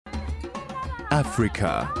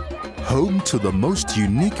Africa, home to the most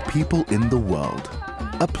unique people in the world.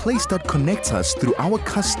 A place that connects us through our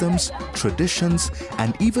customs, traditions,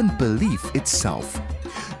 and even belief itself.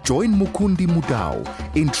 Join Mukundi Mudau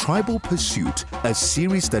in Tribal Pursuit, a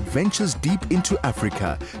series that ventures deep into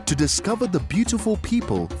Africa to discover the beautiful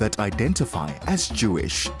people that identify as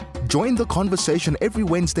Jewish. Join the conversation every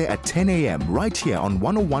Wednesday at 10 a.m. right here on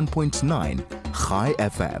 101.9 Chai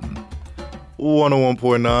FM.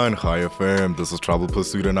 101.9 Chai FM. This is Tribal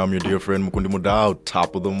Pursuit and I'm your dear friend Mukundi Mudau.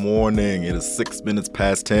 Top of the morning. It is 6 minutes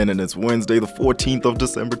past 10 and it's Wednesday the 14th of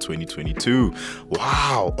December 2022.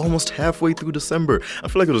 Wow, almost halfway through December. I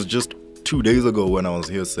feel like it was just 2 days ago when I was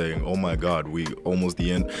here saying, oh my God, we're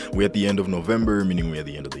at the end of November, meaning we're at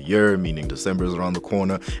the end of the year, meaning December is around the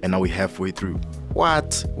corner, and now we're halfway through.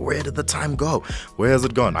 What? Where did the time go? Where has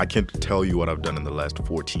it gone? I can't tell you what I've done in the last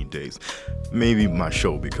 14 days. Maybe my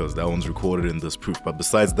show, because that one's recorded in this proof. But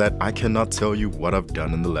besides that, I cannot tell you what I've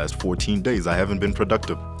done in the last 14 days. I haven't been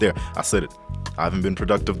productive. There, I said it. I haven't been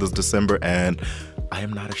productive this December, and I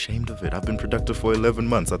am not ashamed of it. I've been productive for 11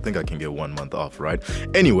 months. I think I can get 1 month off, right?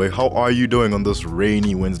 Anyway, how are you doing on this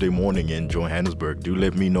rainy Wednesday morning in Johannesburg? Do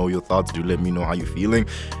let me know your thoughts. Do let me know how you're feeling.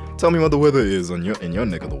 Tell me what the weather is in your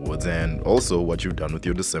neck of the woods, and also what you've done with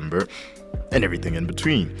your December and everything in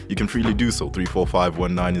between. You can freely do so.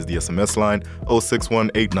 34519 is the SMS line.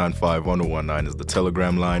 061-895-1019 is the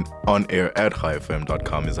Telegram line. On air at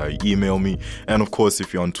highfm.com is how you email me. And of course,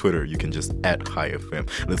 if you're on Twitter, you can just at highfm.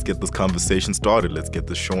 Let's get this conversation started. Let's get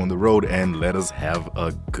this show on the road and let us have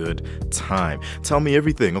a good time. Tell me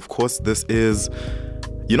everything. Of course, this is...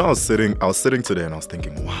 I was sitting today and I was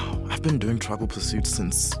thinking, wow, I've been doing Tribal Pursuit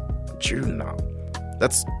since June now.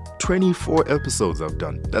 That's 24 episodes I've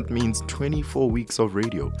done. That means 24 weeks of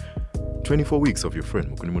radio. 24 weeks of your friend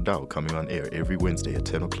Mukundi Mudau coming on air every Wednesday at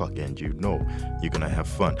 10 o'clock, and you're going to have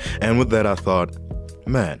fun. And with that, I thought,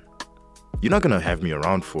 man, you're not going to have me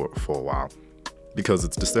around for a while because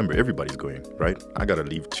it's December. Everybody's going, right? I got to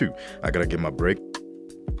leave too. I got to get my break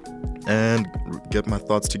and get my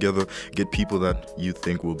thoughts together, get people that you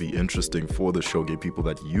think will be interesting for the show, get people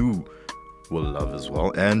that you will love as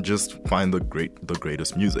well, and just find the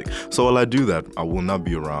greatest music. So while I do that, I will not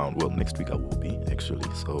be around. Well, next week I will be, actually,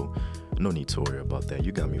 so no need to worry about that.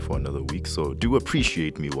 You got me for another week, so do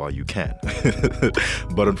appreciate me while you can.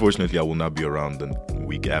 But unfortunately, I will not be around the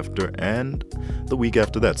week after and the week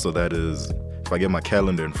after that. So that is, if I get my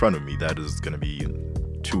calendar in front of me, that is going to be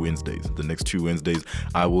 2 Wednesdays. The next 2 Wednesdays,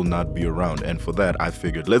 I will not be around. And for that, I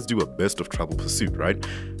figured, let's do a best of Tribal Pursuit, right?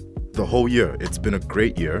 The whole year, it's been a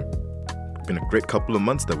great year. Been a great couple of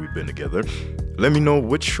months that we've been together. Let me know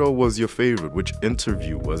which show was your favorite, which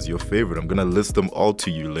interview was your favorite. I'm going to list them all to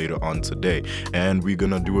you later on today. And we're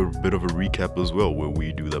going to do a bit of a recap as well, where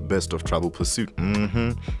we do the best of Tribal Pursuit.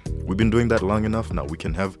 We've been doing that long enough now. We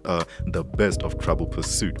can have the best of Tribal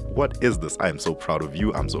Pursuit. What is this? I am so proud of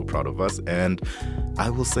you. I'm so proud of us. And I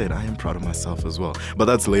will say it, I am proud of myself as well. But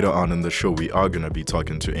that's later on in the show. We are going to be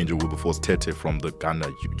talking to Angel Wilberforce Tete from the Ghana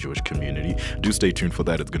Jewish community. Do stay tuned for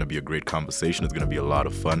that. It's going to be a great conversation. It's going to be a lot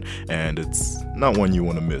of fun. And it's not one you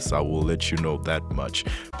want to miss. I will let you know that much.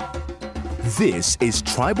 This is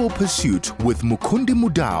Tribal Pursuit with Mukundi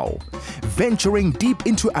Mudau, venturing deep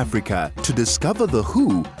into Africa to discover the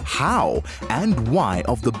who, how, and why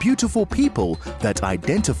of the beautiful people that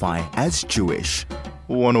identify as Jewish.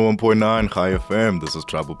 101.9 Chai FM. This is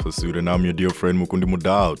Tribal Pursuit, and I'm your dear friend Mukundi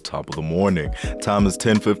Mudau. Top of the morning. Time is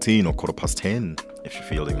 10:15 or 10:15, if you're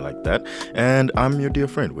feeling like that. And I'm your dear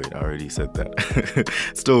friend. Wait, I already said that.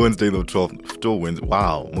 Still Wednesday, the 12th. Still Wednesday.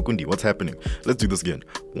 Wow, Mukundi, what's happening? Let's do this again.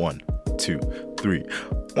 1, 2, 3.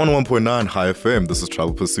 101.9 Chai FM. This is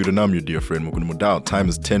Tribal Pursuit, and I'm your dear friend Mukundi Mudau. Time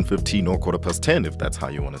is 10:15 or 10:15, if that's how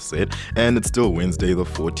you want to say it. And it's still Wednesday, the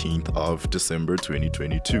 14th of December,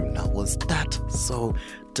 2022. Now, was that so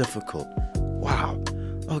difficult? Wow.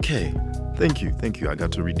 Okay. Thank you. I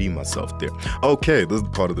got to redeem myself there. Okay, this is the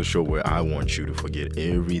part of the show where I want you to forget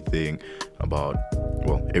everything about,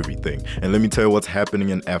 everything. And let me tell you what's happening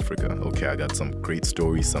in Africa. Okay, I got some great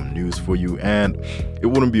stories, some news for you, and it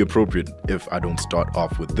wouldn't be appropriate if I don't start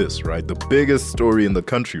off with this, right? The biggest story in the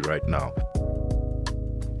country right now.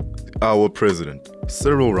 Our president,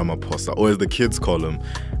 Cyril Ramaphosa, or as the kids call him,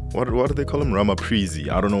 what do they call him? Ramaprizi.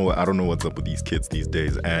 I don't know what's up with these kids these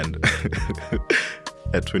days, and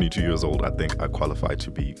at 22 years old, I think I qualify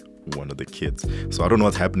to be one of the kids. So I don't know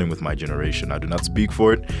what's happening with my generation. I do not speak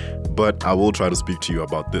for it, but I will try to speak to you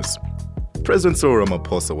about this. President Cyril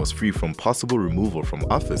Ramaphosa was free from possible removal from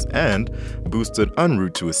office and boosted en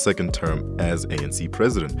route to his second term as ANC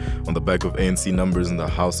president. On the back of ANC numbers in the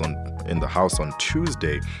House on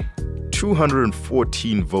Tuesday,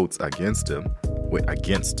 214 votes against him.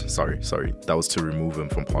 Sorry. That was to remove him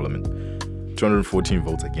from parliament. 214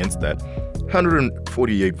 votes against that,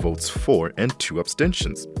 148 votes for, and 2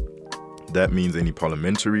 abstentions. That means any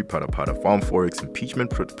parliamentary Pata Farm Forex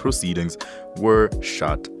impeachment proceedings were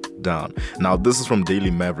shut down. Now, this is from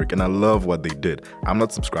Daily Maverick, and I love what they did. I'm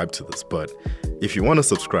not subscribed to this, but if you want to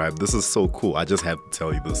subscribe, this is so cool. I just have to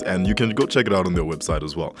tell you this, and you can go check it out on their website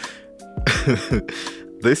as well.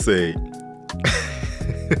 They say...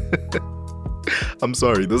 I'm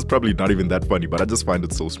sorry, this is probably not even that funny, but I just find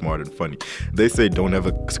it so smart and funny. They say don't have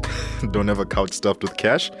a couch stuffed with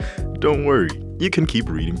cash. Don't worry, you can keep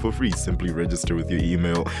reading for free. Simply register with your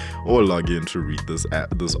email or log in to read this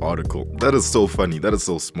article. That is so funny, that is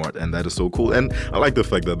so smart, and that is so cool. And I like the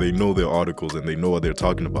fact that they know their articles and they know what they're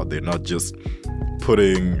talking about. They're not just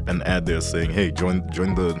putting an ad there saying, hey, join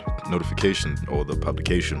the notification or the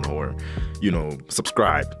publication, or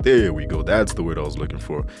subscribe. There we go, that's the word I was looking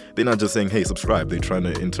for. They're not just saying, hey, subscribe. They're trying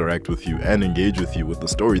to interact with you and engage with you with the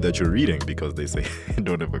story that you're reading, because they say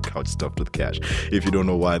don't have a couch stuffed with cash. If you don't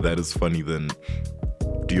know why that is funny, then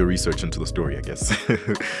do your research into the story, I guess.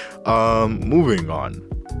 Moving on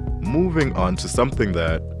to something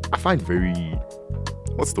that I find very,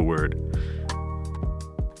 what's the word?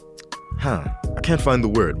 I can't find the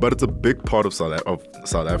word, but it's a big part of South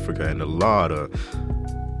Africa, and a lot of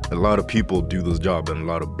people do this job, and a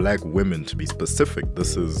lot of black women, to be specific.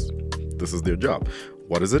 This is their job.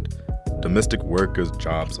 What is it? Domestic workers'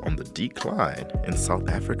 jobs on the decline in South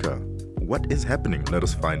Africa. What is happening? Let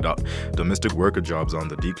us find out. Domestic worker jobs on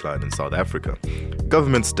the decline in South Africa.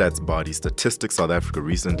 Government stats body Statistics South Africa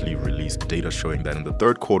recently released data showing that in the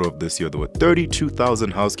third quarter of this year, there were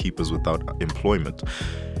 32,000 housekeepers without employment.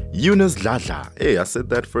 Eunice Dladla. Hey, I said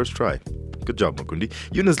that first try. Good job, Mukundi.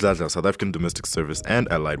 Eunice Dladla, South African Domestic Service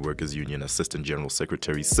and Allied Workers Union Assistant General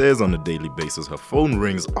Secretary, says on a daily basis her phone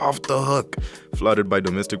rings off the hook, flooded by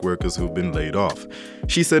domestic workers who've been laid off.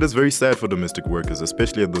 She said it's very sad for domestic workers,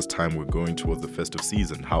 especially at this time we're going towards the festive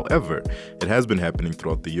season. However, it has been happening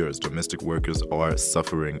throughout the years. Domestic workers are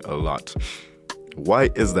suffering a lot. Why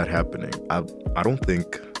is that happening? I don't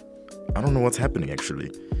know what's happening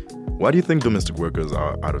actually. Why do you think domestic workers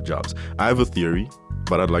are out of jobs? I have a theory,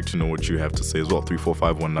 but I'd like to know what you have to say as well.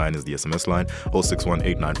 34519 is the SMS line,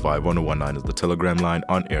 061-895-1019 is the Telegram line,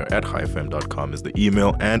 on air at highfm.com is the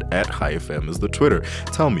email, and at highfm is the Twitter.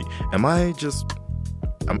 Tell me,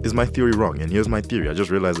 is my theory wrong? And here's my theory. I just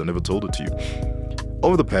realized I never told it to you.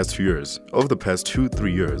 Over the past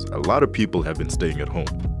 2-3 years, a lot of people have been staying at home.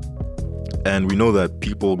 And we know that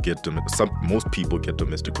most people get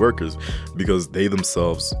domestic workers because they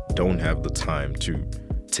themselves don't have the time to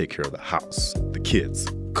take care of the house, the kids,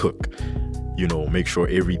 cook, make sure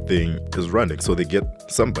everything is running. So they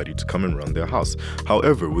get somebody to come and run their house.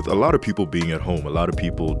 However, with a lot of people being at home, a lot of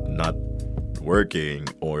people not working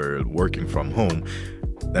or working from home,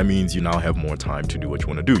 that means you now have more time to do what you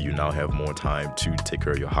want to do. You now have more time to take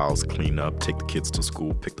care of your house, clean up, take the kids to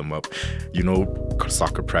school, pick them up,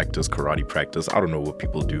 soccer practice, karate practice. I don't know what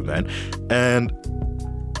people do, man. And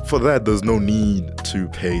for that, there's no need to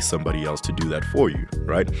pay somebody else to do that for you,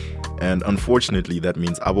 right? And unfortunately, that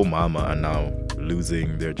means Abo Mama are now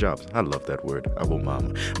losing their jobs. I love that word, Abo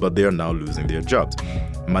Mama. But they are now losing their jobs.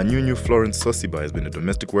 Manyunyu Florence Sosiba has been a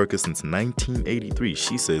domestic worker since 1983.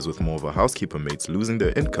 She says with more of her housekeeper mates losing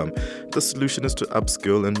their income, the solution is to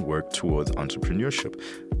upskill and work towards entrepreneurship.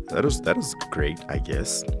 That is great, I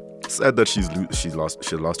guess. Sad that she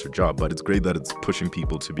lost her job, but it's great that it's pushing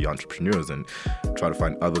people to be entrepreneurs and try to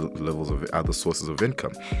find other sources of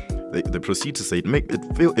income. They proceed to say it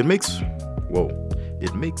makes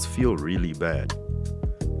feel really bad.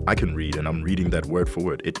 I can read, and I'm reading that word for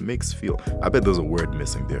word. It makes feel. I bet there's a word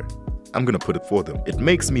missing there. I'm going to put it for them. It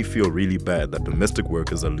makes me feel really bad that domestic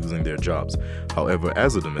workers are losing their jobs. However,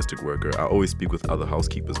 as a domestic worker, I always speak with other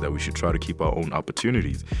housekeepers that we should try to keep our own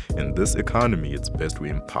opportunities. In this economy, it's best we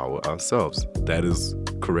empower ourselves. That is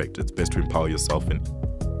correct. It's best to empower yourself in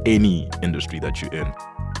any industry that you're in,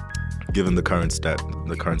 given the current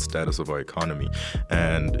status of our economy.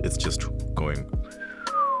 And it's just going...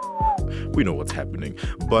 We know what's happening.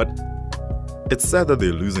 But it's sad that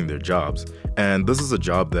they're losing their jobs. And this is a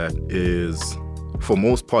job that is, for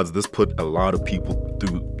most parts, this put a lot of people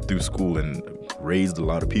through school and raised a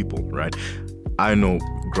lot of people, right? I know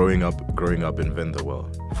growing up in Venterwell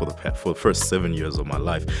for the first 7 years of my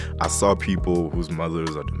life, I saw people whose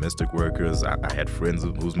mothers are domestic workers. I had friends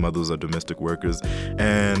whose mothers are domestic workers,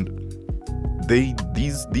 and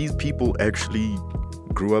these people actually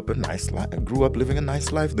grew up living a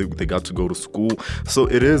nice life. They got to go to school. So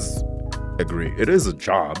it is a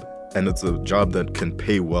job. and it's a job that can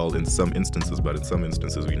pay well in some instances, but in some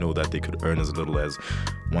instances we know that they could earn as little as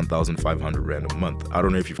 1,500 Rand a month. I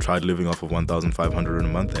don't know if you've tried living off of 1,500 in a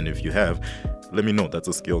month, and if you have, let me know. That's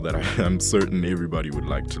a skill that I'm certain everybody would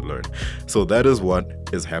like to learn. So that is what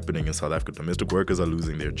is happening in South Africa. Domestic workers are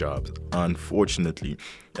losing their jobs, unfortunately,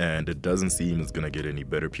 and it doesn't seem it's going to get any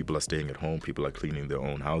better. People are staying at home. People are cleaning their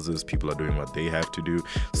own houses. People are doing what they have to do.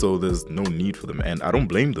 So there's no need for them. And I don't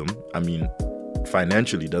blame them. I mean,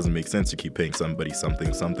 financially, it doesn't make sense to keep paying somebody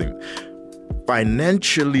something.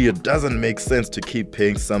 Financially, it doesn't make sense to keep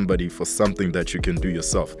paying somebody for something that you can do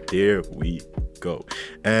yourself. There we go.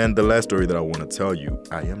 And the last story that I want to tell you,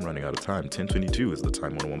 I am running out of time. 10:22 is the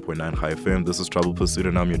time on 1.9 High FM. This is Trouble Pursuit,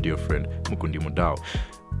 and I'm your dear friend, Mukundi Mudau.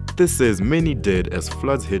 This says, many dead as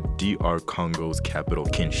floods hit DR Congo's capital,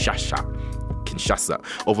 Kinshasa.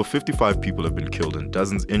 Over 55 people have been killed and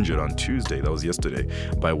dozens injured on Tuesday, that was yesterday,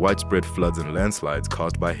 by widespread floods and landslides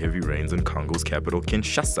caused by heavy rains in Congo's capital,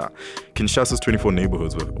 Kinshasa. Kinshasa's 24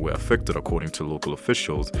 neighborhoods were affected, according to local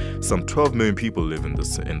officials. Some 12 million people live in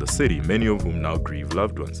the city, many of whom now grieve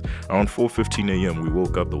loved ones. Around 4:15 a.m., we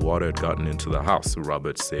woke up, the water had gotten into the house,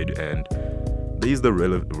 Robert said, and he's the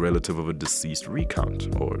relative of a deceased recount,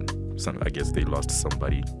 or I guess they lost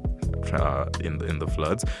somebody in the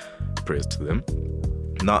floods. Prayers to them.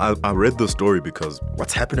 Now, I read the story because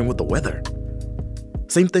what's happening with the weather?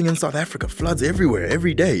 Same thing in South Africa. Floods everywhere,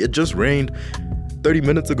 every day. It just rained 30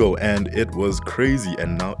 minutes ago and it was crazy,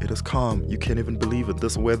 and now it is calm. You can't even believe it.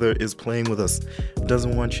 This weather is playing with us.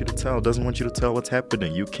 Doesn't want you to tell what's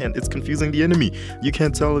happening. It's confusing the enemy. You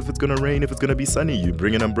can't tell if it's gonna rain, if it's gonna be sunny. You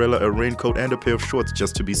bring an umbrella, a raincoat, and a pair of shorts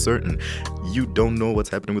just to be certain. You don't know what's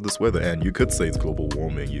happening with this weather, and you could say it's global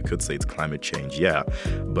warming, you could say it's climate change, yeah,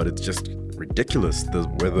 but it's just ridiculous. The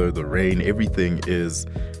weather, the rain, everything is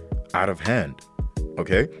out of hand,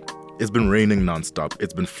 okay? It's been raining nonstop.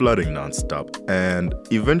 It's been flooding nonstop. And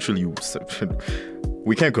eventually,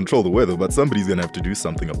 we can't control the weather, but somebody's going to have to do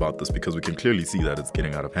something about this because we can clearly see that it's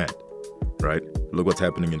getting out of hand, right? Look what's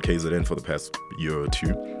happening in KZN for the past year or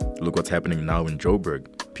two. Look what's happening now in Joburg.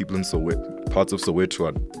 People in Soweto, parts of Soweto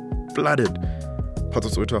are flooded.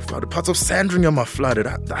 Parts of Sandringham are flooded.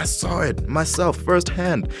 I saw it myself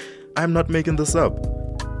firsthand. I'm not making this up.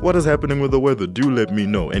 What is happening with the weather? Do let me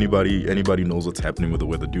know. Anybody knows what's happening with the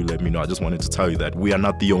weather? Do let me know. I just wanted to tell you that we are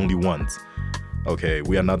not the only ones. Okay,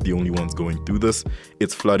 we are not the only ones going through this.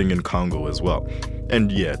 It's flooding in Congo as well.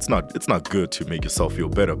 And yeah, it's not good to make yourself feel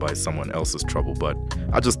better by someone else's trouble, but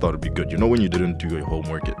I just thought it'd be good. You know, when you didn't do your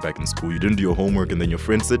homework back in school, you didn't do your homework and then your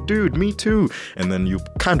friend said, dude, me too. And then you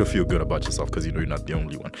kind of feel good about yourself because you know you're not the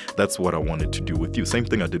only one. That's what I wanted to do with you. Same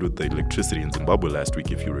thing I did with the electricity in Zimbabwe last week,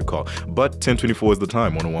 if you recall. But 10:24 is the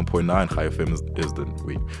time. 101.9 High FM is the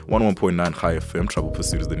 101.9 High FM. Trouble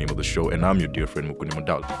Pursuit is the name of the show, and I'm your dear friend Mukundi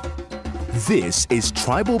Mudau. This is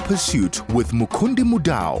Tribal Pursuit with Mukundi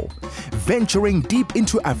Mudau, venturing deep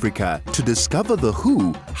into Africa to discover the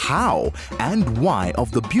who, how, and why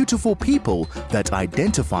of the beautiful people that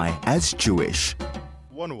identify as Jewish.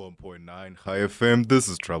 101.9 High FM, this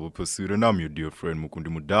is Tribal Pursuit, and I'm your dear friend Mukundi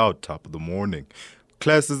Mudau, top of the morning.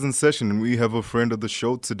 Class is in session, and we have a friend of the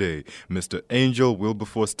show today, Mr. Angel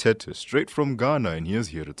Wilberforce Tete, straight from Ghana, and he is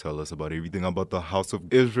here to tell us about everything about the House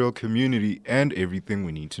of Israel community and everything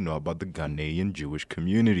we need to know about the Ghanaian Jewish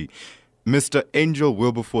community. Mr. Angel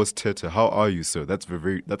Wilberforce Tete, how are you, sir? That's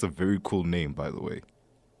a very cool name, by the way.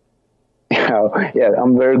 Yeah,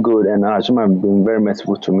 I'm very good, and Ashima has been very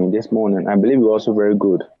merciful to me this morning. I believe you're also very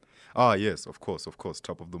good. Ah, yes, of course,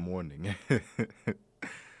 top of the morning.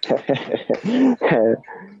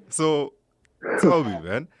 So, tell me,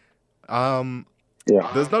 man.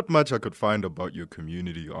 There's not much I could find about your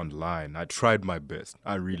community online. I tried my best.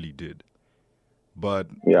 I really did. But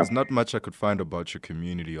there's not much I could find about your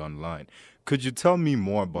community online. Could you tell me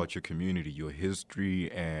more about your community, your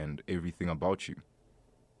history, and everything about you?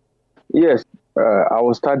 Yes. I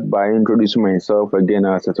will start by introducing myself again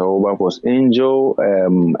as Wilberforce Angel,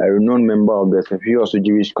 a renowned member of the Sefios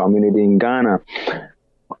Jewish community in Ghana.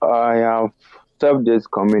 I have served this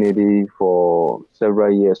community for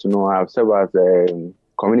several years. I have served as a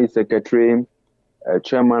community secretary,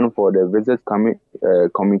 chairman for the Visits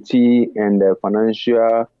Committee, and the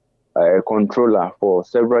financial controller for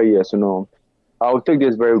several years. I'll take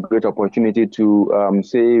this very great opportunity to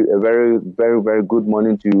say a very, very, very good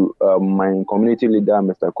morning to my community leader,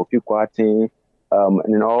 Mr. Kofi Kwarteng,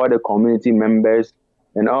 and all the community members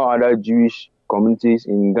and all other Jewish communities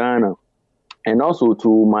in Ghana. And also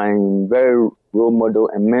to my very role model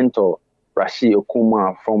and mentor, Rashid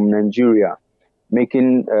Okuma from Nigeria,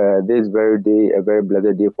 making this very day a very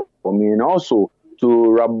blessed day for me. And also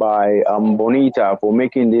to Rabbi Bonita for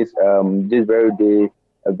making this very day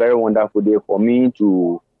a very wonderful day for me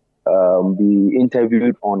to be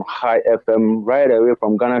interviewed on High FM right away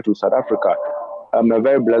from Ghana to South Africa. A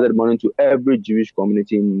very blessed morning to every Jewish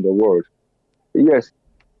community in the world. Yes,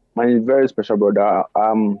 my very special brother.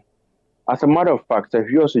 As a matter of fact, if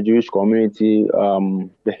you're a Jewish community,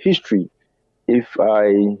 the history, if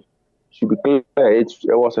I should be clear, it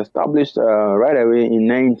was established right away in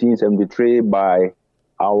 1973 by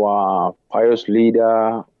our pious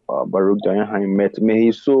leader, Baruch Dayan Met. May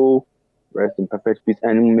his soul rest in perfect peace,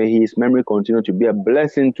 and may his memory continue to be a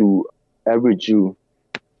blessing to every Jew.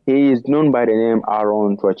 He is known by the name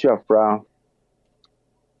Aaron Twachiafra.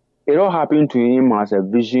 It all happened to him as a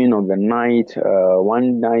vision of the night.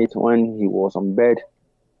 One night when he was on bed,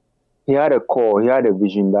 he had a call, he had a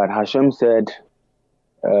vision that Hashem said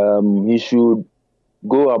he should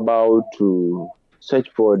go about to search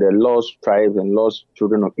for the lost tribes and lost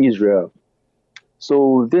children of Israel.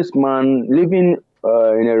 So this man, living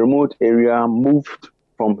in a remote area, moved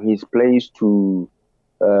from his place to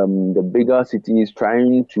the bigger cities,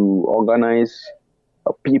 trying to organize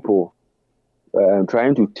people,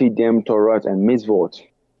 trying to teach them Torah and mitzvot.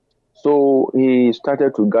 So he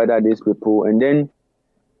started to gather these people, and then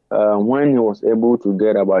when he was able to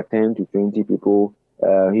get about 10 to 20 people,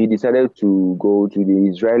 he decided to go to the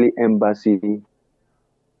Israeli embassy.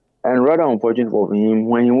 And rather unfortunate for him,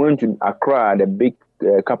 when he went to Accra, the big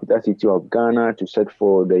capital city of Ghana, to search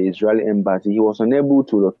for the Israeli embassy, he was unable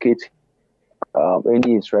to locate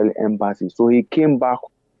any Israeli embassy. So he came back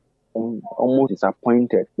almost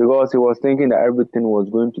disappointed because he was thinking that everything was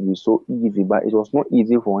going to be so easy, but it was not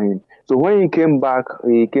easy for him. So when he came back,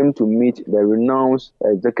 he came to meet the renowned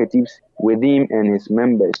executives with him and his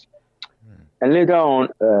members. And later on,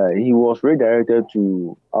 he was redirected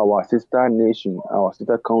to our sister nation, our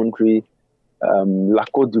sister country, La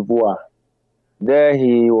Côte d'Ivoire. There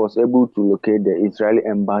he was able to locate the Israeli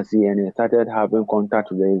embassy, and he started having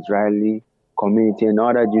contact with the Israeli community and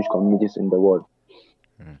other Jewish communities in the world.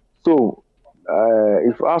 So,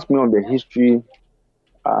 if you ask me on the history,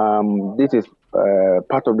 this is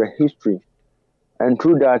part of the history. And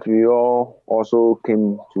through that, we all also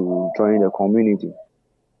came to join the community.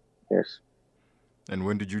 Yes. And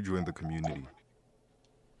when did you join the community?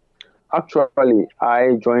 Actually,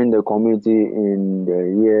 I joined the community in the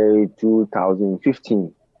year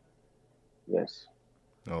 2015. Yes.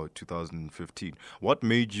 Oh, 2015. What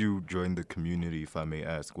made you join the community, if I may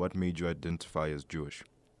ask? What made you identify as Jewish?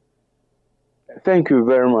 Thank you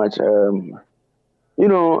very much. I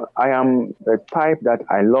am a type that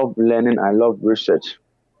I love learning, I love research.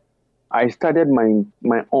 I started my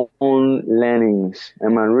own learnings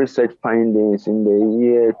and my research findings in the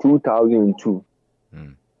year 2002.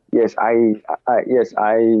 Yes, I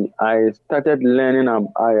started learning.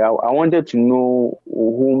 I wanted to know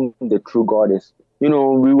whom the true God is. We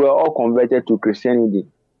were all converted to Christianity,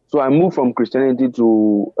 so I moved from Christianity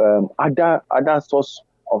to other source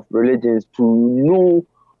of religions to know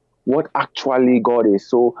what actually God is.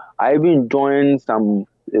 So I even joined some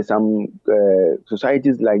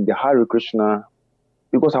societies like the Hare Krishna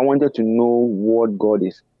because I wanted to know what God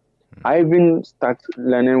is. I even started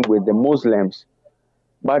learning with the Muslims,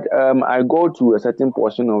 but I go to a certain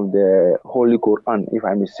portion of the Holy Quran, if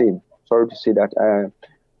I may say. Sorry to say that.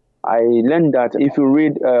 I learned that if you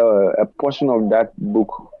read a portion of that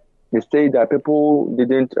book, they say that people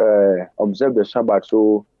didn't observe the Shabbat,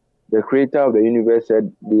 so the creator of the universe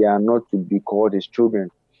said they are not to be called his children.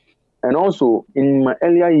 And also, in my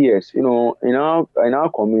earlier years, in our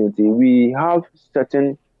community, we have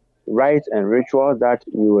certain rites and rituals that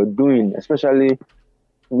we were doing. Especially,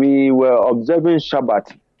 we were observing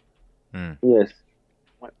Shabbat. Yes,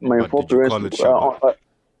 my four parents.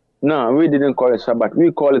 No, we didn't call it Shabbat.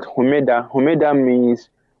 We call it Homeda. Homeda means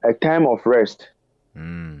a time of rest.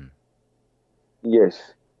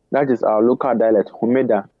 Yes, that is our local dialect,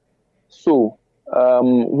 Homeda. So,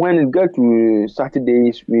 when it gets to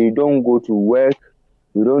Saturdays, we don't go to work,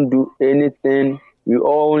 we don't do anything. We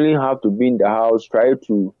only have to be in the house, try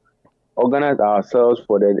to organize ourselves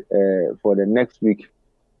for the next week.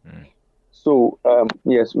 So,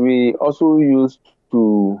 yes, we also used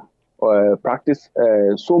to practice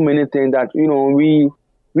so many things that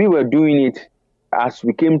we were doing it as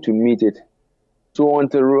we came to meet it. So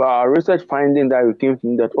until our research finding that we came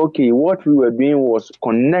to that, okay, what we were doing was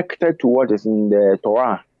connected to what is in the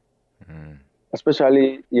Torah.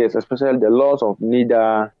 Especially the laws of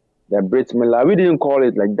Nida, the Brit Milah. We didn't call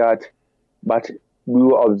it like that, but we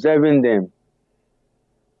were observing them.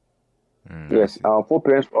 Yes, our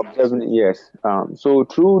foreparents were observing it, yes. So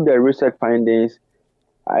through the research findings,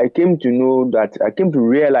 I came to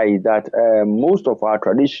realize that most of our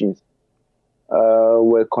traditions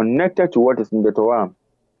were connected to what is in the Torah.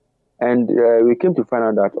 And we came to find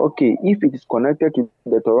out that, okay, if it is connected to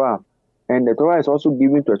the Torah, and the Torah is also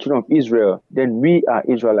given to the children of Israel, then we are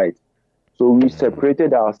Israelites. So we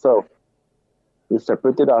separated ourselves. We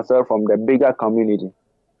separated ourselves from the bigger community.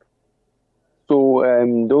 So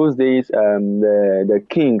those days, the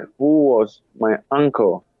king, who was my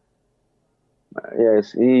uncle,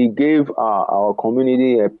 yes, he gave our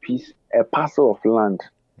community a parcel of land,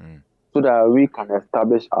 so that we can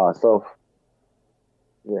establish ourselves.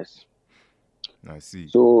 Yes. I see.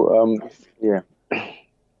 So, yeah.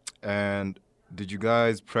 And did you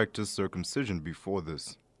guys practice circumcision before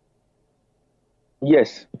this?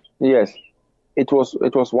 Yes. It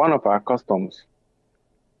was one of our customs.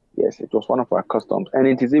 Yes, it was one of our customs, and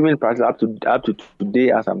it is even practiced up to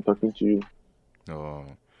today as I'm talking to you. Oh,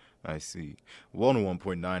 I see.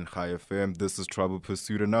 101.9 High FM. This is Tribal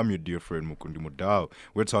Pursuit, and I'm your dear friend Mukundi Mudau.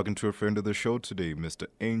 We're talking to a friend of the show today, Mr.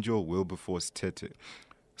 Angel Wilberforce Tete.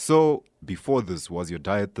 So, before this, was your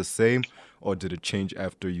diet the same, or did it change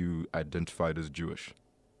after you identified as Jewish?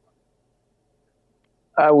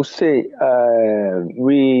 I would say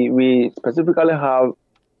we specifically have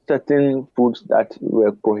certain foods that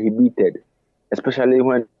were prohibited, especially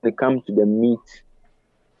when it comes to the meat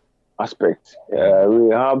aspect. We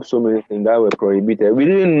have so many things that were prohibited. We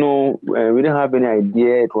didn't know, we didn't have any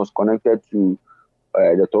idea it was connected to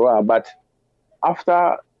the Torah, but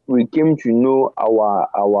after we came to know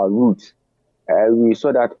our roots, we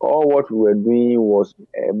saw that all what we were doing was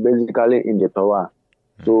basically in the Torah.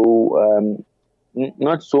 So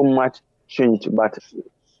not so much changed, but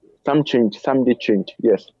some did change,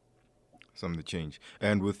 yes. Some did change.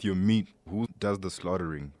 And with your meat, who does the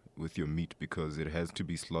slaughtering with your meat? Because it has to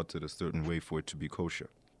be slaughtered a certain way for it to be kosher.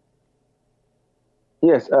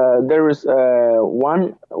 Yes, there is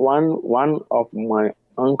one of my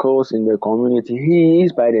uncles in the community. He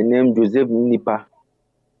is by the name Joseph Nipa.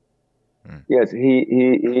 Yes,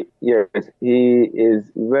 he is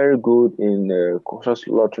very good in kosher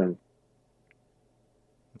slaughtering.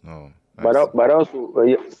 Oh, but also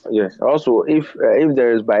yes, also if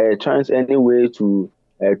there is by a chance any way to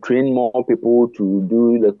train more people to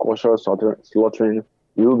do the kosher slaughtering,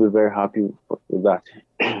 we will be very happy with that.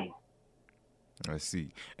 I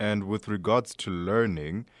see. And with regards to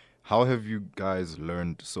learning, how have you guys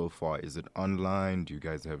learned so far? Is it online? Do you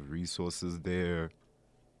guys have resources there?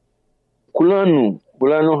 Kulanu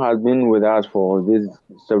has been with us for these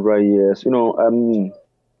several years.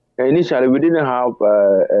 Initially, we didn't have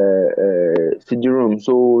CD room,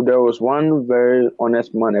 so there was one very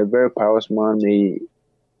honest man, a very pious man.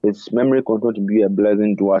 His memory continued to be a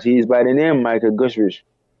blessing to us. He is by the name Michael Gushwish.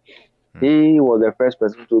 He was the first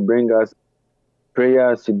person to bring us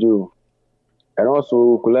prayer CD. And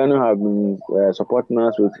also, Kulanu have been supporting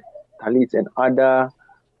us with Talit, and other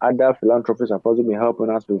philanthropists have also been helping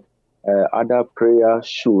us with other prayer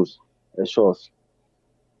shows.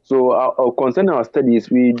 So, concerning our studies,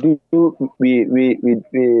 we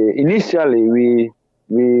initially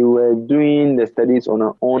were doing the studies on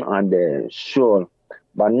our own at the shore,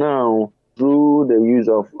 but now through the use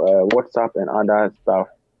of WhatsApp and other stuff,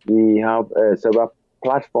 we have several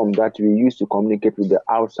platforms that we use to communicate with the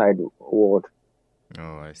outside world.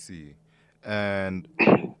 Oh, I see. And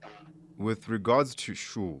with regards to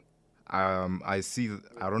Shu, I see.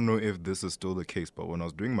 I don't know if this is still the case, but when I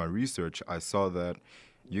was doing my research, I saw that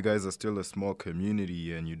you guys are still a small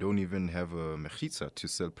community and you don't even have a mechitza to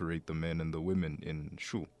separate the men and the women in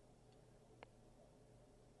Shu.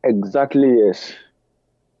 Exactly, yes.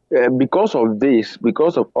 Because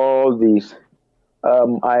of all this,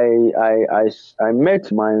 I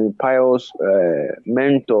met my pious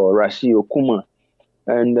mentor, Rashi Okuma,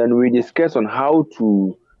 and then we discussed on how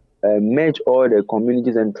to merge all the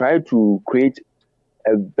communities and try to create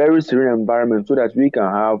a very serene environment so that we can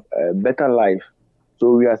have a better life.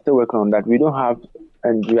 So we are still working on that. We don't have,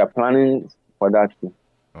 and we are planning for that too.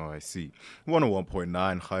 Oh, I see.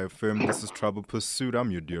 101.9 High FM. This is Tribal Pursuit. I'm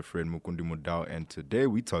your dear friend Mukundi Mudau, and today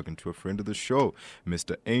we're talking to a friend of the show,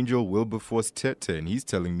 Mr. Angel Wilberforce Tete, and he's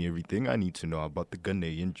telling me everything I need to know about the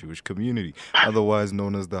Ghanaian Jewish community, otherwise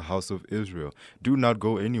known as the House of Israel. Do not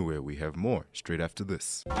go anywhere. We have more straight after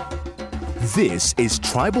this. This is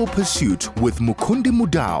Tribal Pursuit with Mukundi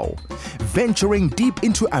Mudau, venturing deep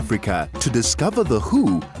into Africa to discover the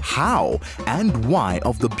who, how, and why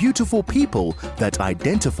of the beautiful people that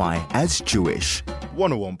identify as Jewish.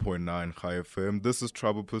 101.9 High FM. This is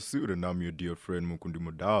Trouble Pursuit, and I'm your dear friend Mukundi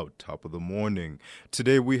Mudao, top of the morning.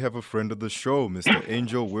 Today we have a friend of the show, Mr.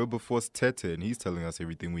 Angel Wilberforce Tete, and he's telling us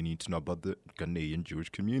everything we need to know about the Ghanaian Jewish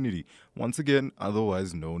community, once again,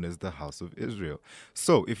 otherwise known as the House of Israel.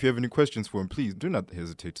 So, if you have any questions for him, please do not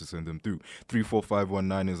hesitate to send them through.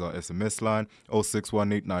 34519 is our SMS line,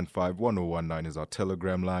 0618951019 is our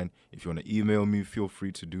Telegram line. If you want to email me, feel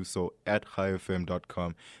free to do so at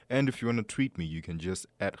highfm.com. And if you want to tweet me, you can just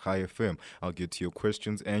at highfm. I'll get to your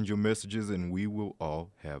questions and your messages, and we will all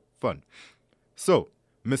have fun. So,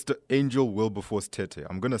 Mr. Angel Wilberforce Tete,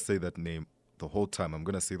 I'm going to say that name the whole time. I'm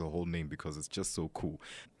going to say the whole name because it's just so cool.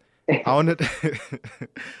 I wanted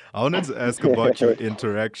to ask about your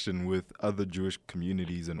interaction with other Jewish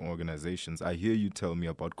communities and organizations. I hear you tell me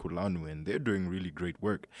about Kulanu, and they're doing really great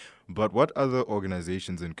work. But what other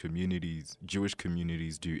organizations and communities, Jewish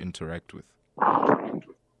communities, do you interact with?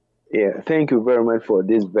 Yeah, thank you very much for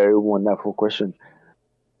this very wonderful question.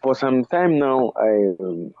 For some time now,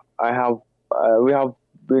 we have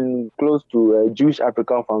been close to Jewish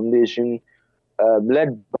Africa Foundation.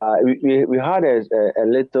 Led by, we had a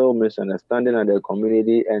little misunderstanding at the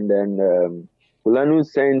community, and then Kulanu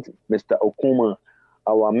sent Mr. Okuma,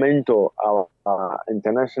 our mentor, our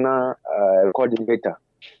international coordinator,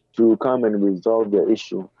 to come and resolve the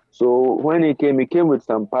issue. So when he came with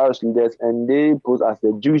some parish leaders, and they posed as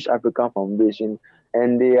the Jewish African Foundation,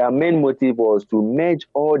 and their main motive was to merge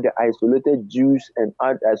all the isolated Jews and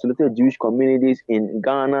isolated Jewish communities in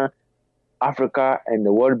Ghana, Africa, and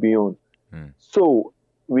the world beyond. So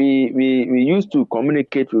we used to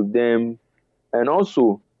communicate with them, and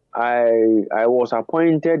also I was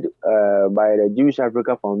appointed by the Jewish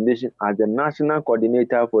Africa Foundation as the national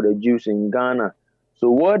coordinator for the Jews in Ghana. So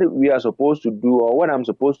what we are supposed to do, or what I'm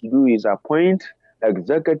supposed to do, is appoint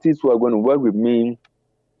executives who are going to work with me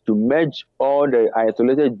to merge all the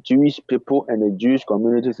isolated Jewish people and the Jewish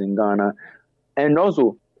communities in Ghana. And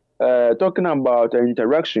also, talking about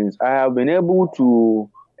interactions, I have been able to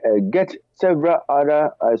get several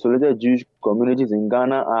other isolated Jewish communities in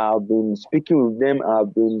Ghana. I've been speaking with them.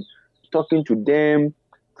 I've been talking to them,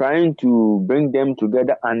 trying to bring them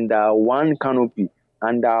together under one canopy,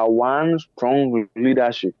 under one strong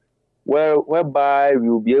leadership, whereby we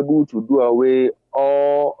will be able to do away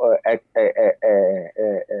all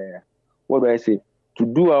to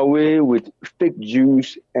do away with fake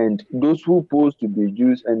Jews and those who pose to be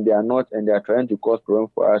Jews and they are not, and they are trying to cause problem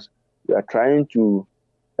for us. We are trying to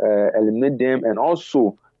eliminate them, and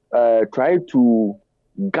also try to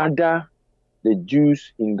gather the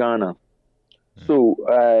Jews in Ghana. So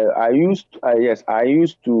I used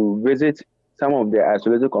to visit some of the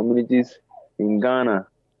isolated communities in Ghana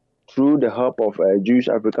through the help of Jewish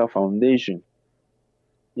Africa Foundation.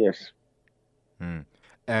 Yes.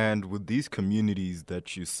 And with these communities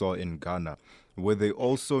that you saw in Ghana, were they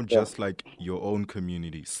also just like your own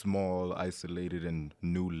community, small, isolated, and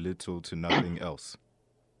knew little to nothing else?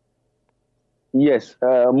 Yes,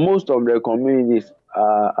 most of the communities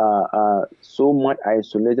are so much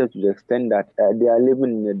isolated to the extent that they are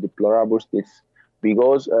living in a deplorable states.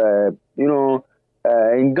 Because,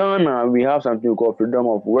 in Ghana, we have something called freedom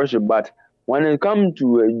of worship, but when it comes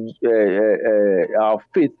to our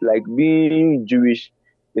faith, like being Jewish,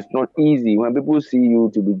 it's not easy. When people see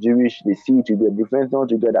you to be Jewish, they see you to be a different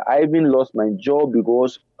altogether. I even lost my job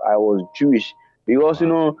because I was Jewish. Because,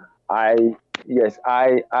 I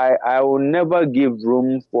will never give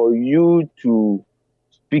room for you to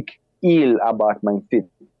speak ill about my faith.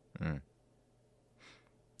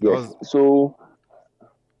 Yes.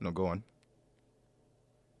 No, go on.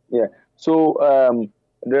 Yeah. So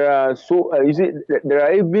there are there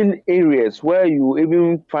are even areas where you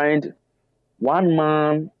even find one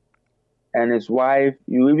man and his wife.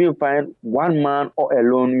 You even find one man all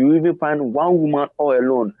alone. You even find one woman all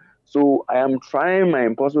alone. So I am trying my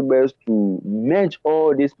impossible best to merge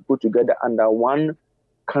all these people together under one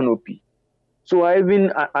canopy. So I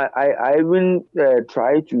even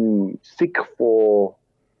try to seek for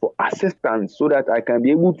assistance so that I can be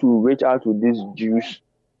able to reach out to these Jews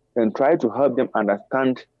and try to help them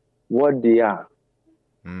understand what they are.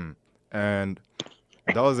 And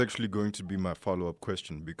that was actually going to be my follow-up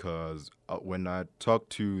question, because when I talked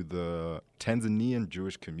to the Tanzanian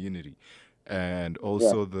Jewish community and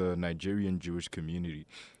also the Nigerian Jewish community,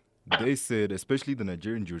 they said, especially the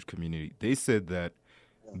Nigerian Jewish community, they said that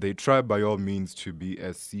they try by all means to be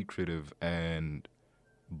as secretive and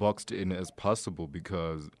boxed in as possible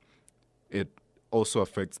because it also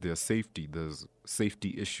affects their safety. There's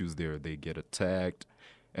safety issues there. They get attacked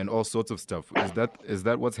and all sorts of stuff. Is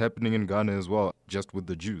that what's happening in Ghana as well, just with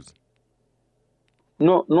the Jews?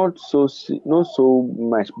 not so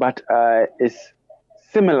much, but it's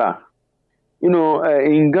similar.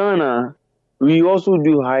 In Ghana, we also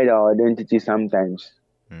do hide our identity sometimes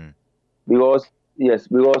Mm. because yes,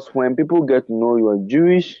 because when people get to know you are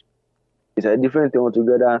Jewish, it's a different thing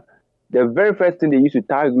altogether. The very first thing they used to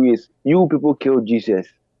tag you is you people killed Jesus.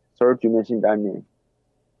 Sorry to mention that name.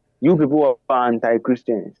 You people are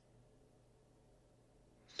anti-Christians.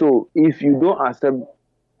 So if you don't accept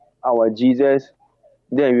our Jesus,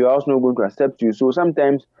 then we are also not going to accept you. So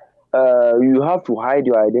sometimes you have to hide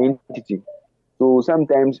your identity. So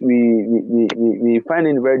sometimes we find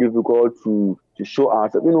it very difficult to show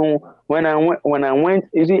ourselves. When I went,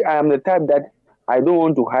 you see, I am the type that I don't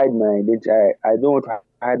want to hide my identity. I don't want to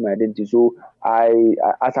hide my identity. So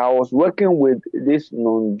as I was working with these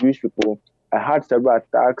non-Jewish people, I had several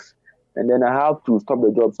attacks, and then I have to stop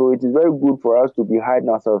the job. So it is very good for us to be hiding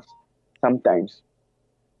ourselves sometimes.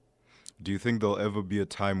 Do you think there'll ever be a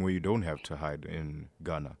time where you don't have to hide in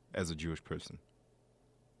Ghana as a Jewish person?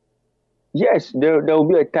 Yes, there will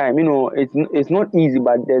be a time. It's not easy,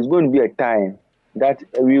 but there's going to be a time that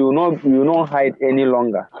we will not hide any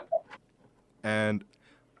longer. And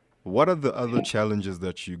what are the other challenges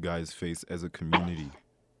that you guys face as a community?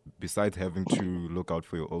 Besides having to look out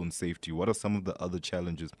for your own safety, what are some of the other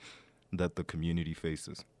challenges that the community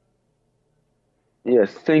faces?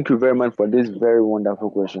 Yes, thank you very much for this very wonderful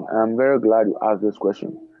question. I'm very glad you asked this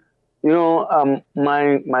question. My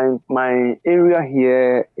area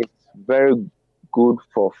here is very good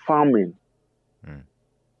for farming. Mm.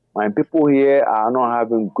 My people here are not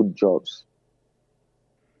having good jobs,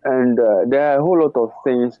 and there are a whole lot of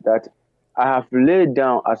things that I have laid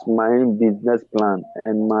down as my business plan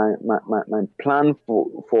and my plan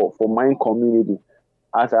for my community.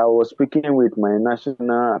 As I was speaking with my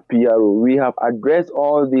national PRO, we have addressed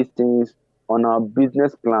all these things on our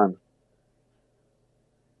business plan.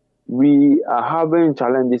 We are having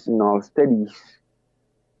challenges in our studies.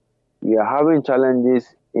 We are having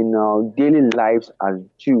challenges in our daily lives as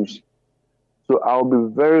Jews. So I'll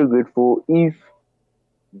be very grateful if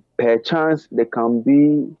per chance there can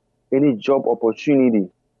be any job opportunity.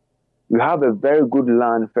 We have a very good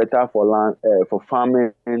land, fertile for land for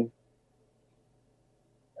farming,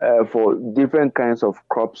 for different kinds of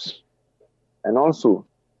crops, and also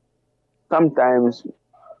sometimes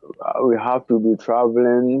we have to be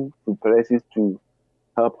traveling to places to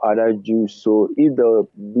help other Jews. So if there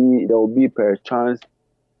will be per chance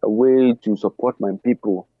a way to support my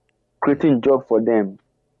people, creating job for them,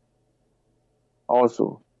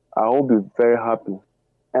 also I will be very happy.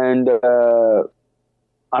 And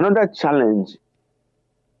another challenge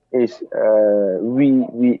is we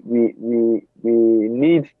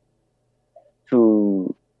need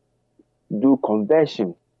to do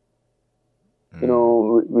conversion.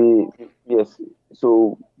 Yes.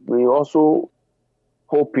 So we also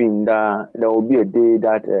hoping that there will be a day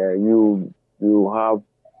that you have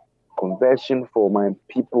conversion for my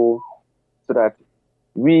people, so that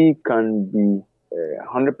we can be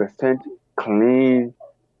 100% clean,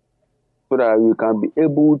 so that we can be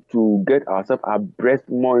able to get ourselves abreast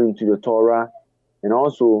more into the Torah, and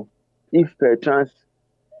also if perchance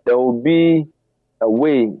there will be a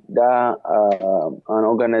way that an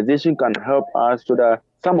organization can help us, so that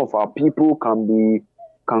some of our people can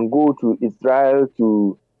go to Israel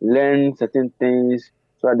to learn certain things,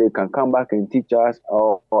 so that they can come back and teach us,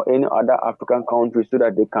 or any other African country, so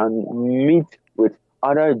that they can meet with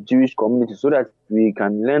other Jewish communities, so that we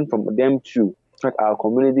can learn from them too, so that our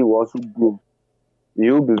community will also grow.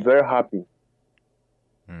 We will be very happy.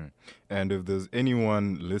 And if there's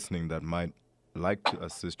anyone listening that might like to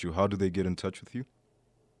assist you, how do they get in touch with you?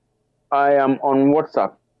 I am on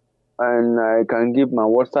WhatsApp, and I can give my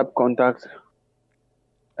WhatsApp contacts.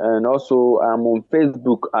 And also, I'm on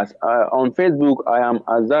Facebook. On Facebook, I am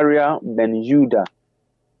Azaria Ben Judah.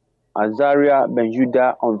 Azaria Ben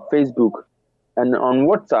Judah on Facebook, and on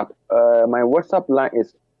WhatsApp, my WhatsApp line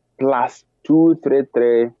is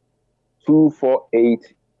 +233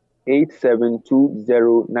 248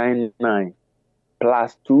 872099.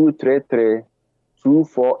 +233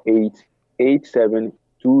 248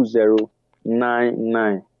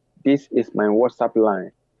 872099. This is my WhatsApp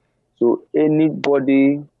line. So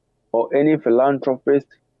anybody or any philanthropist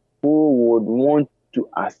who would want to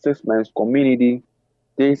assist my community,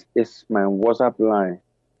 this is my WhatsApp line.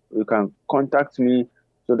 You can contact me,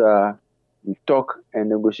 so that we talk and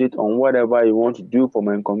negotiate on whatever you want to do for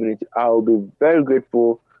my community. I will be very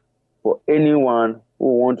grateful for anyone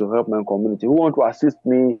who want to help my community, who want to assist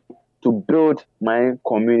me to build my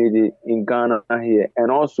community in Ghana here, and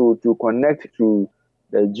also to connect to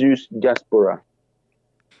the Jewish diaspora.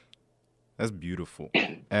 That's beautiful.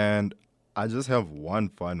 And I just have one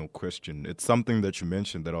final question. It's something that you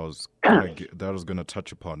mentioned that I was gonna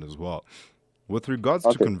touch upon as well. With regards to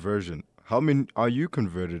Okay. conversion, how many are you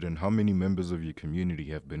converted, and how many members of your community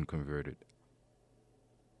have been converted?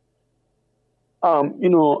 For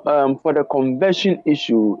the conversion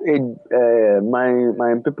issue,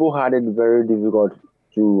 my people had it very difficult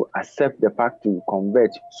to accept the fact to convert.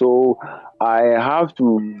 So I have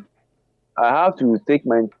to I have to take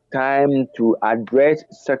my time to address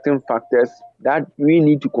certain factors that we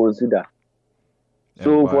need to consider. And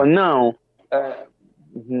So for why? now, uh,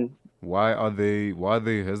 mhm, Why are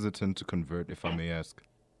they hesitant to convert, if I may ask?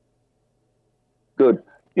 good.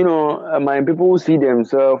 My people see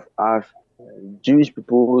themselves as Jewish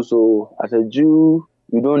people. So as a Jew,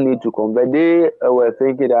 you don't need to convert. They were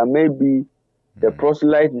thinking that maybe the Hmm.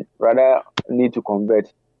 proselyte rather need to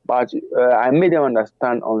convert. But I made them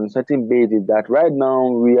understand on certain basis that right now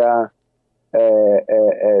we are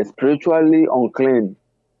spiritually unclean.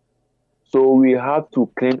 So we have to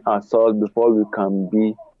clean ourselves before we can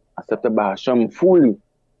be accepted by Hashem fully.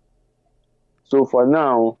 So for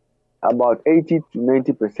now, about 80 to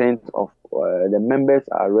 90% of the members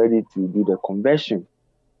are ready to do the conversion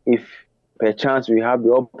if perchance we have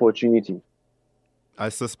the opportunity. I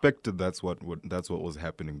suspected that's what was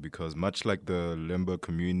happening, because much like the Lemba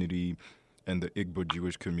community and the Igbo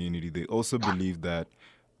Jewish community, they also believe that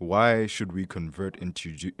why should we convert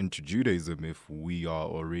into Judaism if we are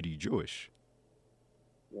already Jewish?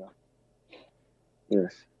 Yeah.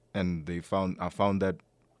 Yes. And I found that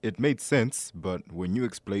it made sense, but when you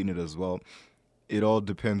explain it as well, it all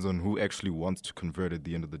depends on who actually wants to convert at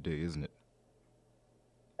the end of the day, isn't it?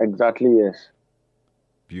 Exactly. Yes.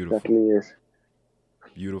 Beautiful. Exactly. Yes.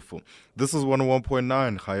 Beautiful. This is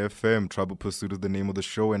 101.9 High FM. Trouble Pursuit is the name of the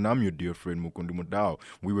show, and I'm your dear friend Mukundi Mudao.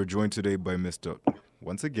 We were joined today by Mr.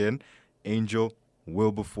 once again, Angel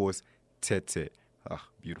Wilberforce Tete. Ah,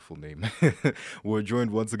 beautiful name. We're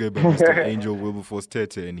joined once again by Mr. Angel Wilberforce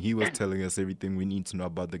Tete, and he was telling us everything we need to know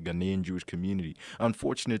about the Ghanaian Jewish community.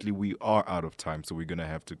 Unfortunately, we are out of time, so we're going to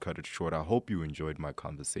have to cut it short. I hope you enjoyed my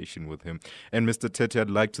conversation with him. And Mr. Tete, I'd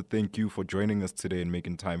like to thank you for joining us today and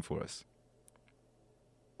making time for us.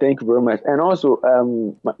 Thank you very much. And also,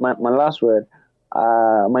 my last word,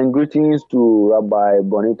 my greetings to Rabbi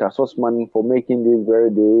Bonita Sussman for making this very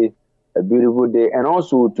day a beautiful day, and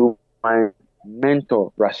also to my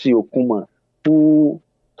mentor, Rashi Okuma, who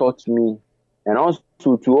taught me, and also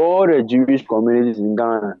to all the Jewish communities in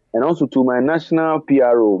Ghana, and also to my national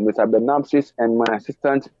PRO, Mr. Benapsis, and my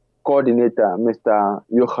assistant coordinator, Mr.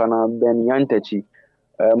 Yohana Ben Yantechi.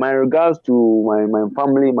 My regards to my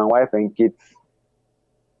family, my wife and kids,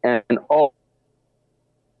 and all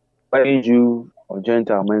Jew or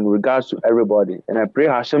Gentile, in regards to everybody. And I pray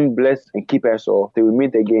Hashem bless and keep us all till we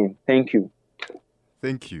meet again. Thank you.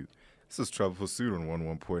 Thank you. This is Travel Pursuit on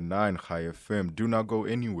 101.9 High FM. Do not go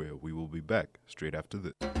anywhere. We will be back straight after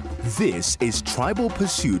this. This is Tribal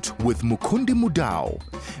Pursuit with Mukundi Mudao,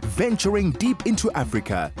 venturing deep into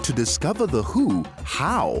Africa to discover the who,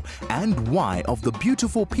 how, and why of the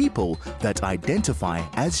beautiful people that identify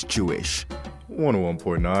as Jewish.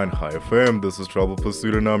 101.9 High FM. This is Trouble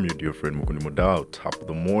Pursuit, and I'm your dear friend Mukundi Mudao. Top of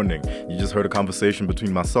the morning. You just heard a conversation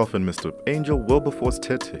between myself and Mr. Angel Wilberforce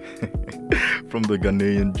Tete from the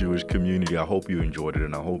Ghanaian Jewish community. I hope you enjoyed it,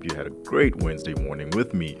 and I hope you had a great Wednesday morning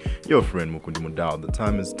with me, your friend Mukundi Mudao. The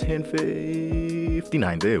time is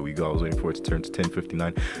 10:59. There we go. I was waiting for it to turn to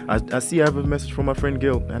 10:59. I see I have a message from my friend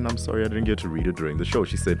Gail, and I'm sorry I didn't get to read it during the show.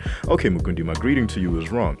 She said, "Okay, Mukundi, my greeting to you is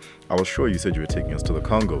wrong. I was sure you said you were taking us to the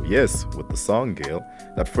Congo." Yes, with the song, Gail.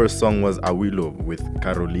 That first song was Awilo with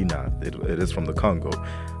Carolina. It is from the Congo.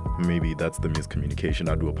 Maybe that's the miscommunication.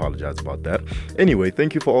 I do apologize about that. Anyway,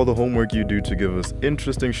 thank you for all the homework you do to give us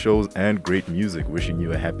interesting shows and great music. Wishing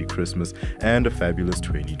you a happy Christmas and a fabulous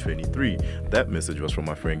 2023. That message was from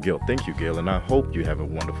my friend Gail. Thank you, Gail, and I hope you have a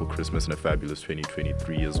wonderful Christmas and a fabulous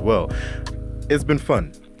 2023 as well. It's been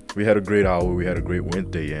fun. We had a great hour, we had a great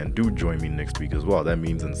Wednesday, and do join me next week as well. That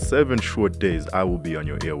means in 7 short days, I will be on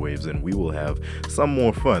your airwaves and we will have some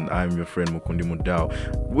more fun. I'm your friend Mukundi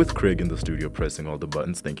Mudao with Craig in the studio pressing all the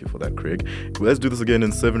buttons. Thank you for that, Craig. Let's do this again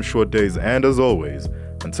in 7 short days, and as always,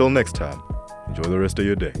 until next time, enjoy the rest of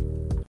your day.